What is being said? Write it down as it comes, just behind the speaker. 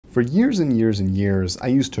For years and years and years, I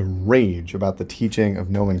used to rage about the teaching of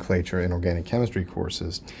nomenclature in organic chemistry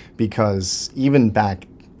courses because even back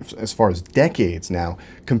as far as decades now,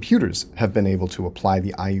 computers have been able to apply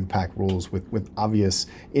the IUPAC rules with obvious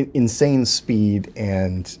insane speed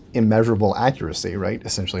and immeasurable accuracy, right?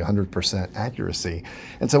 Essentially 100% accuracy.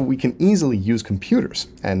 And so we can easily use computers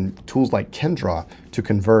and tools like ChemDraw to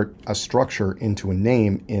convert a structure into a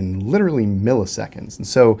name in literally milliseconds. And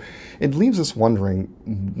so it leaves us wondering,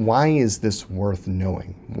 why is this worth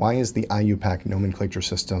knowing? Why is the IUPAC nomenclature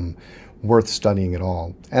system worth studying at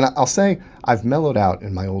all? And I'll say I've mellowed out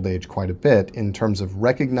in my old age quite a bit in terms of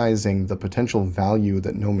recognizing the potential value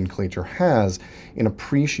that nomenclature has in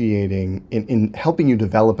appreciating, in helping you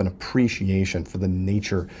develop an appreciation for the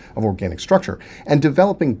nature of organic structure and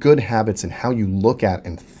developing good habits in how you look at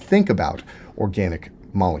and think about organic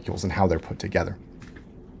molecules and how they're put together.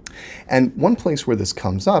 And one place where this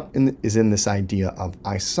comes up is in this idea of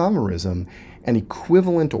isomerism and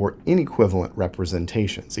equivalent or inequivalent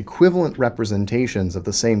representations. Equivalent representations of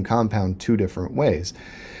the same compound two different ways.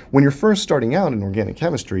 When you're first starting out in organic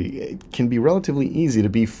chemistry, it can be relatively easy to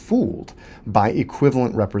be fooled by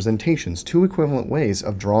equivalent representations, two equivalent ways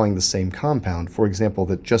of drawing the same compound, for example,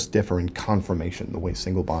 that just differ in conformation, the way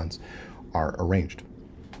single bonds are arranged.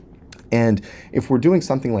 And if we're doing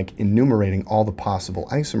something like enumerating all the possible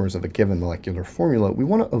isomers of a given molecular formula, we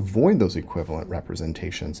want to avoid those equivalent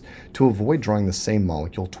representations to avoid drawing the same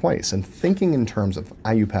molecule twice. And thinking in terms of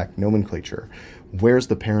IUPAC nomenclature, where's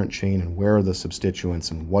the parent chain and where are the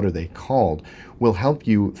substituents and what are they called, will help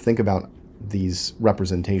you think about these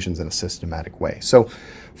representations in a systematic way. So,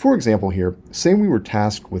 for example here, say we were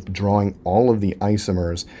tasked with drawing all of the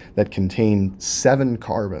isomers that contain 7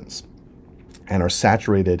 carbons and are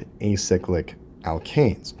saturated acyclic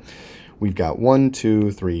alkanes. We've got 1,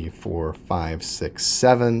 2, 3, 4, 5, 6,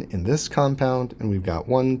 7 in this compound, and we've got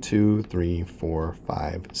 1, 2, 3, 4,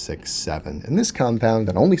 5, 6, 7 in this compound,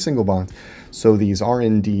 and only single bonds. So these are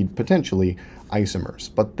indeed potentially isomers,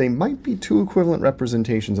 but they might be two equivalent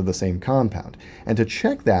representations of the same compound. And to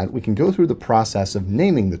check that, we can go through the process of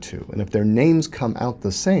naming the two, and if their names come out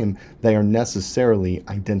the same, they are necessarily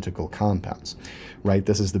identical compounds, right?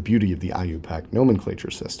 This is the beauty of the IUPAC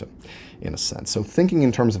nomenclature system, in a sense. So thinking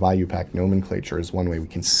in terms of IUPAC nomenclature is one way we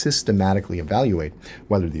can systematically evaluate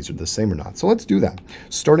whether these are the same or not. So let's do that,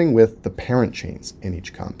 starting with the parent chains in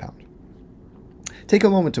each compound. Take a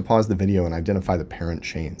moment to pause the video and identify the parent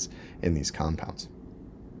chains in these compounds.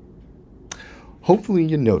 Hopefully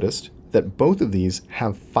you noticed that both of these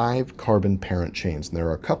have 5 carbon parent chains. And there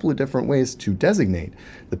are a couple of different ways to designate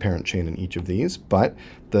the parent chain in each of these, but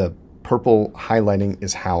the purple highlighting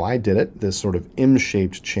is how I did it. This sort of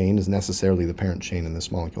M-shaped chain is necessarily the parent chain in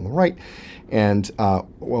this molecule on the right. And,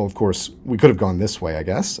 well, of course, we could have gone this way, I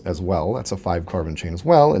guess, as well. That's a 5-carbon chain as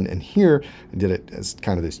well. And here, I did it as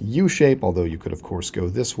kind of this U-shape, although you could, of course, go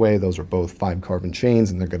this way. Those are both 5-carbon chains,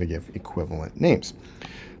 and they're going to give equivalent names.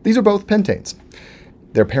 These are both pentanes.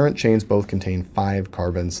 Their parent chains both contain 5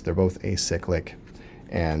 carbons. They're both acyclic,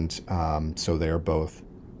 and so they are both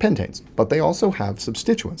pentanes, but they also have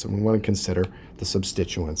substituents, and we want to consider the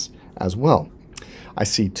substituents as well. I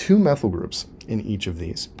see 2 methyl groups in each of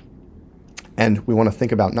these, and we want to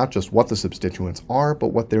think about not just what the substituents are, but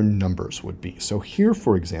what their numbers would be. So here,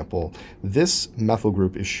 for example, this methyl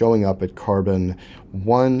group is showing up at carbon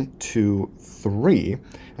 1, 2, 3,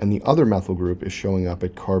 and the other methyl group is showing up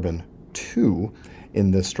at carbon 2 in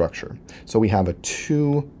this structure. So we have a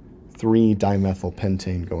 2,3-dimethyl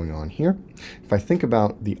pentane going on here. If I think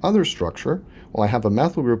about the other structure, well, I have a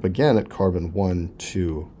methyl group again at carbon 1,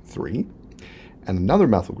 2, 3, and another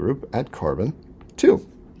methyl group at carbon 2.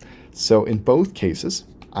 So in both cases,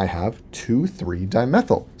 I have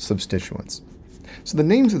 2,3-dimethyl substituents. So the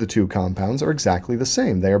names of the 2 compounds are exactly the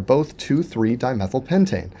same. They are both 2,3-dimethyl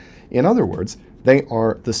pentane. In other words, they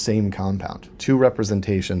are the same compound, 2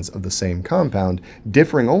 representations of the same compound,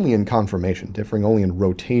 differing only in conformation, differing only in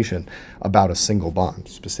rotation about a single bond.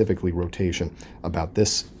 Specifically, rotation about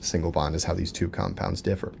this single bond is how these 2 compounds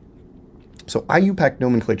differ. So IUPAC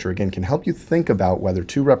nomenclature, again, can help you think about whether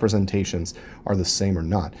 2 representations are the same or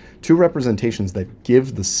not. 2 representations that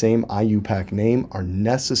give the same IUPAC name are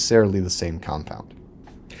necessarily the same compound.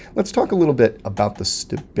 Let's talk a little bit about the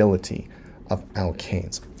stability of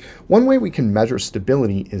alkanes. One way we can measure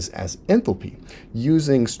stability is as enthalpy,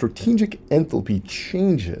 using strategic enthalpy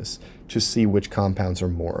changes to see which compounds are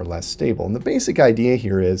more or less stable. And the basic idea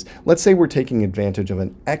here is, let's say we're taking advantage of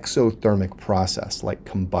an exothermic process like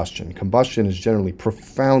combustion. Combustion is generally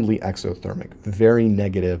profoundly exothermic, very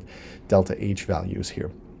negative delta H values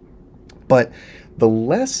here. But the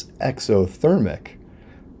less exothermic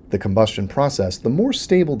the combustion process, the more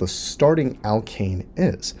stable the starting alkane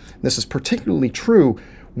is. This is particularly true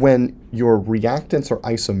when your reactants are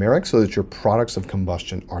isomeric so that your products of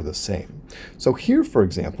combustion are the same. So here, for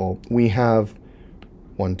example, we have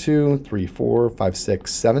 1, 2, 3, 4, 5,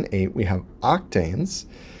 6, 7, 8. We have octanes.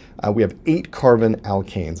 We have 8 carbon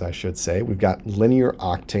alkanes, I should say. We've got linear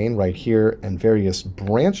octane right here and various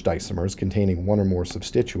branched isomers containing one or more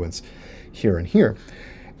substituents here and here.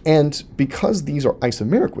 And because these are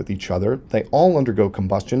isomeric with each other, they all undergo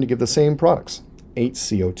combustion to give the same products,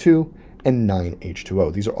 8CO2 and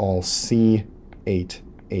 9H2O. These are all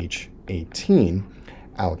C8H18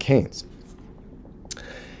 alkanes.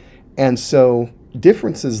 And so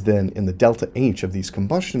differences then in the delta H of these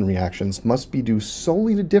combustion reactions must be due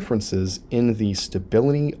solely to differences in the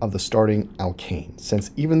stability of the starting alkane,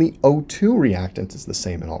 since even the O2 reactant is the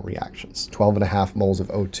same in all reactions, 12.5 moles of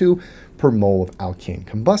O2 per mole of alkane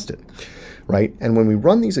combusted, right? And when we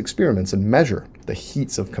run these experiments and measure the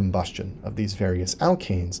heats of combustion of these various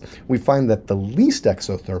alkanes, we find that the least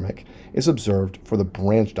exothermic is observed for the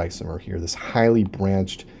branched isomer here, this highly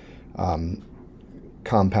branched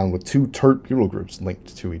compound with 2 tert butyl groups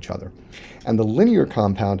linked to each other. And the linear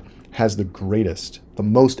compound has the greatest, the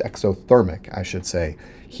most exothermic, I should say,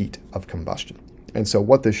 heat of combustion. And so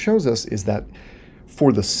what this shows us is that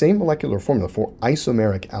for the same molecular formula, for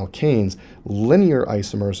isomeric alkanes, linear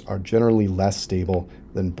isomers are generally less stable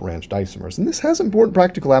than branched isomers. And this has important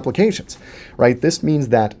practical applications, right? This means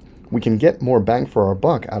that we can get more bang for our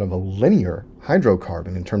buck out of a linear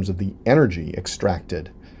hydrocarbon in terms of the energy extracted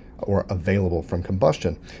or available from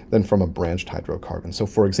combustion than from a branched hydrocarbon. So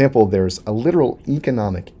for example, there's a literal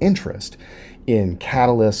economic interest in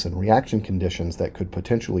catalysts and reaction conditions that could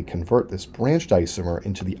potentially convert this branched isomer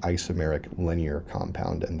into the isomeric linear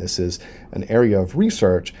compound. And this is an area of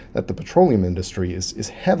research that the petroleum industry is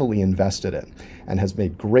heavily invested in and has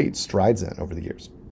made great strides in over the years.